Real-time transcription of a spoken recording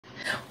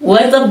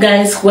What's up,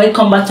 guys?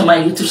 Welcome back to my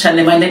YouTube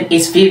channel. My name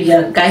is Vivi.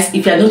 Guys,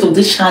 if you are new to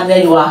this channel,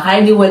 you are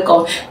highly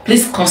welcome.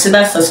 Please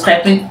consider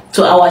subscribing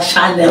to our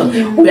channel.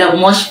 We are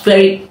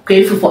very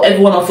grateful for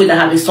every one of you that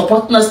have been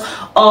supporting us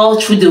all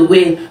through the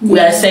way. We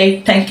are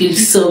saying thank you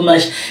so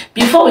much.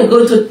 Before we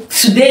go to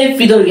today's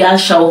video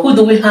reaction, who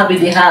do we have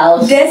in the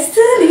house?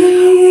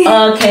 Destiny.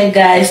 Okay,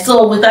 guys,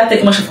 so without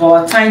taking much of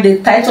our time, the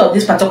title of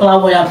this particular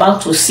one you're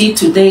about to see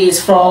today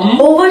is from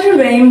Over the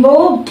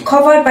Rainbow,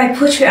 covered by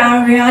PUTRI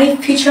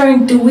ARIANI,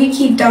 featuring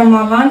DWIKI,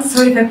 DARMAWAN.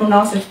 Sorry if I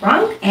pronounce it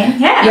wrong. And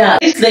yeah,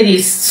 this lady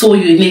is so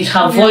unique.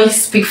 Her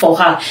voice speaks for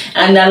her,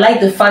 and I like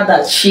the fact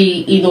that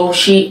she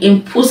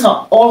inputs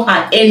all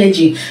her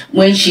energy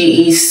when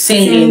she is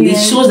singing. It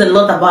shows a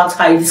lot about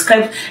her. It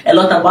describes a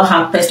lot about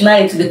her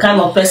personality, the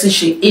kind of person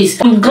she is.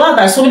 I'm glad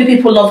that so many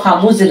people love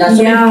her music and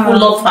so many people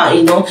love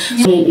her,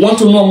 so want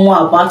to know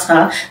more about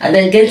her and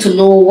then get to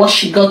know what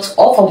she got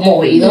offer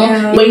more,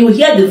 When you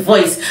hear the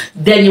voice,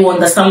 then you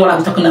understand what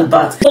I'm talking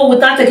about. So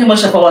without taking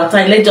much of our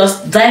time, let's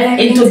just dive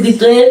into the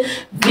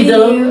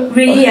video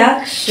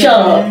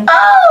reaction.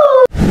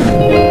 Oh!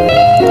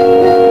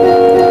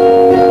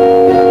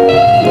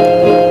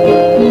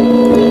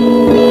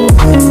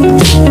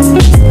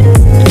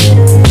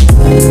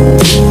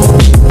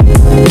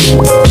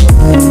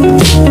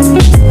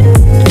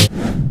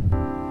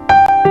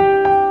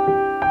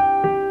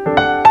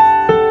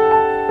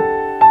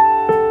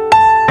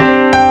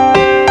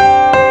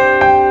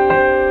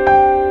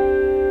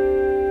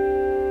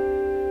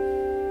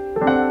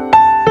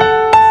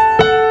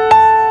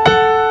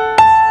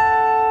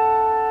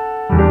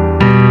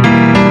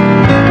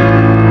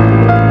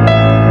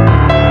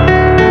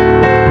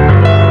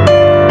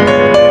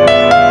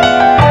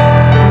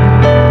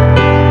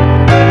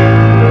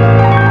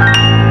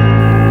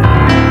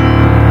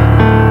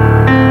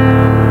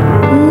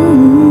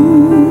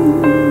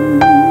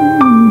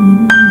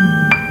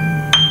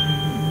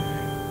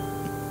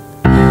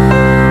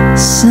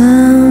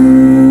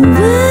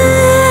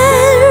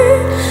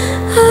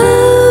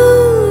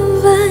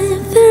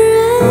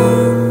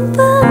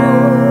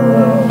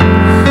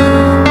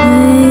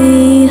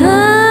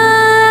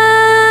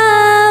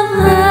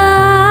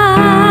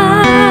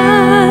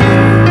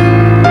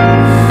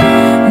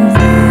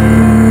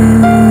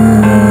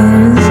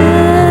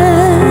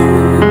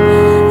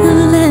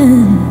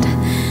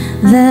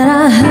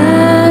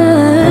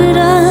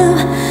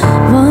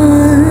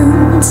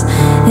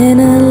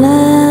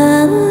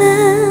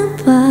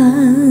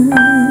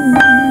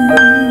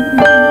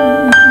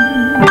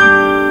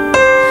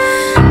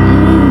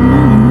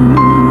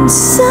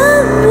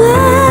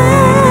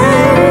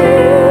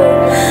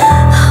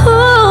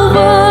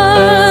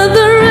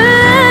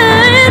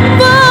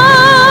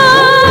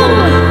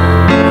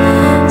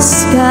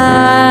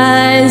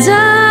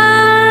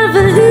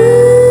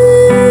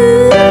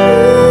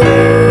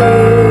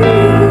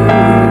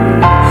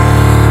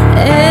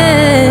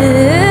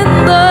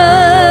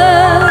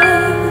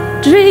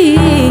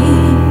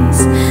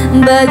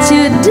 But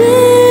you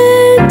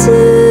dare to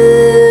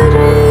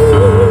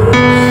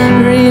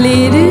dream,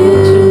 really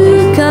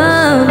do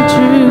come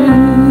true.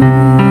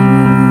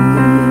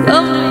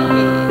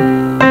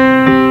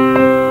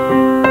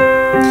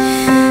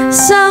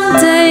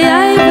 Someday I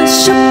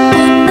wish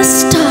upon a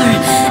star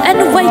and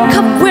wake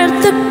up where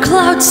the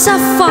clouds are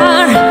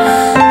far.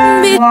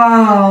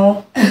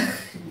 Wow.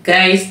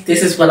 Guys,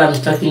 this is what I'm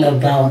talking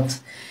about.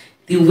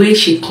 The way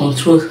she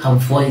controls her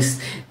voice,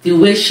 the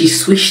way she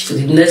switched to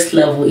the next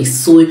level is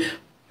so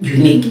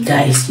unique,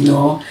 guys.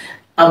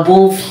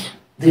 Above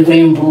the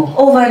rainbow,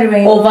 over the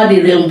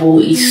rainbow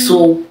is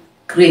so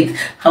great.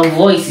 Her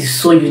voice is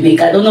so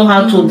unique. I don't know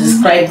how to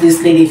describe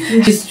this lady.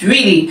 She's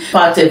really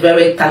a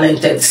very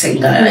talented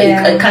singer.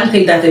 I can't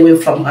take that away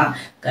from her,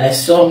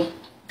 guys. So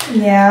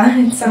yeah,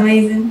 it's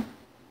amazing.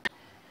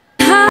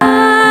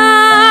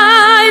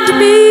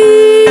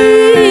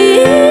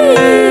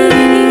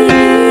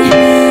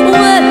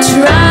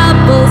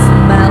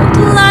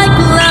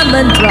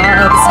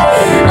 Drops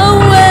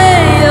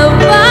away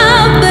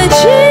above the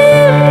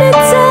chimney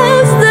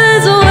tops.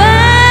 There's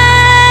where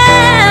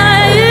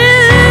you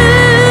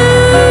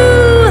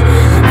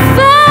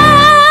find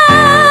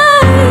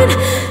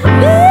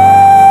me.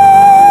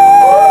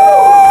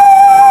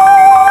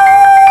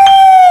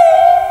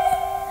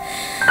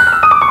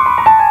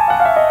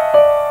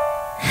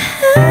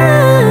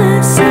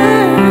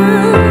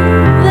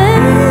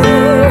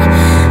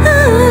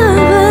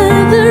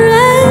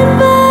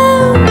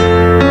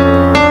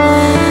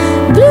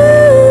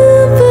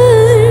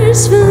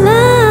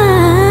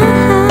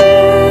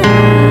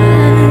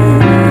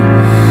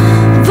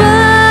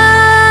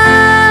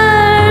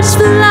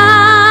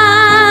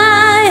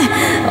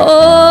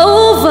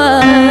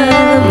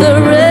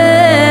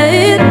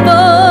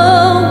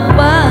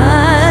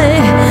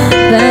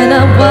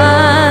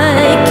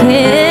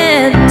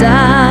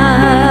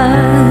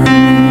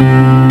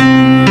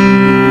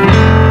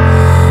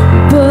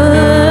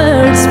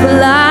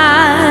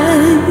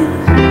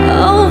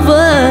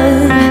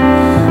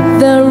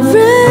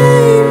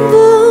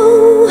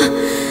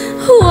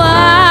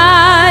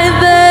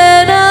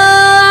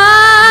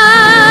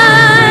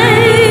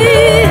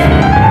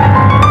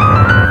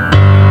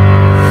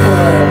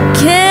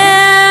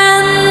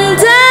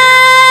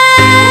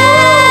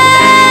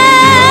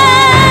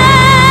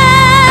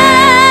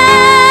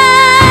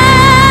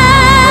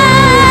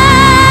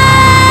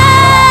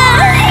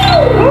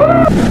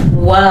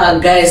 Wow,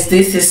 guys,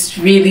 this is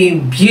really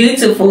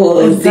beautiful.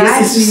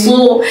 Exactly. This is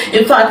so,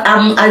 in fact,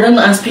 I don't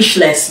know, I'm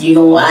speechless. You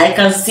know, I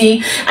can see,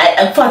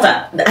 in fact,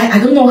 I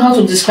don't know how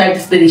to describe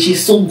this lady.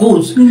 She's so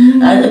good.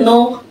 I don't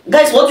know.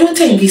 Guys, what do you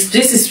think? This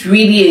is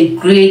really a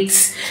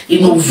great,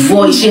 you know,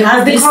 voice. She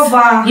has this,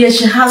 yeah,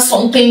 she has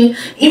something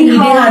in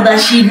her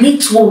that she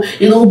needs to,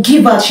 you know,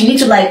 give out. She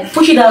needs to like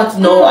push it out.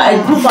 No,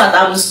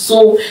 I'm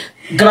so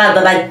glad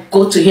that I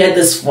got to hear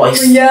this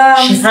voice. Yeah.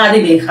 She had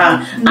it in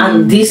her,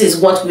 and this is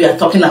what we are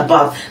talking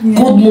about.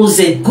 Good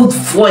music, good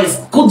voice,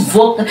 good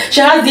vocal.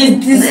 She has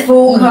this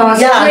vocal,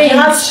 yeah, she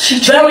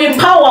has very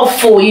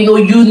powerful, you know,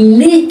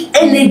 unique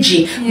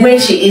energy when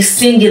she is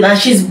singing, and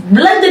she's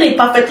blending it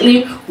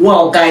perfectly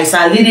well, guys.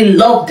 I really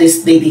love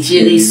this lady.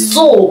 She is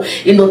so,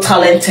 you know,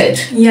 talented.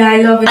 Yeah,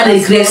 I love it. And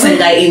a great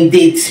singer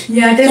indeed.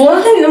 Yeah, there's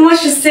nothing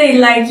much to say.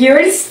 Like, you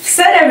already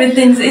said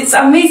everything. It's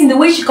amazing the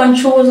way she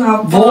controls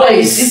her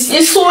voice.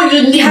 It's so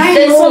unique.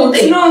 You know what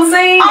I'm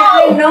saying?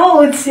 Oh. I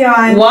know it's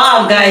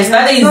wow, guys,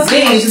 that is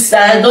this.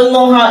 I don't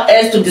know how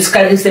else to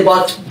describe this,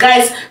 but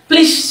guys,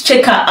 please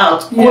check her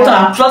out. Go to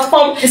her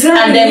platform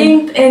and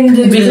then in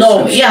the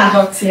below.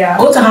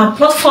 Go to her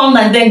platform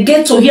and then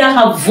get to hear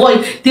her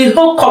voice, the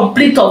whole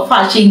complete of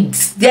her.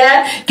 She's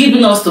there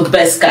giving us the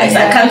best, guys.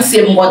 I can't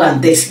say more than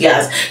this,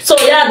 guys. So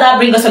yeah, that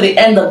brings us to the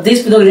end of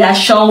this video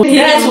reaction.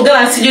 Guys, we're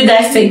gonna see you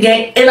guys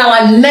again in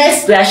our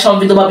next reaction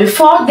video. But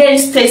before then,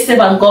 stay safe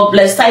and God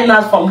bless. Signing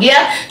out from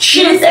here.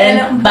 Cheers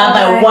and bye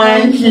bye.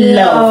 One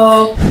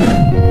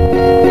love.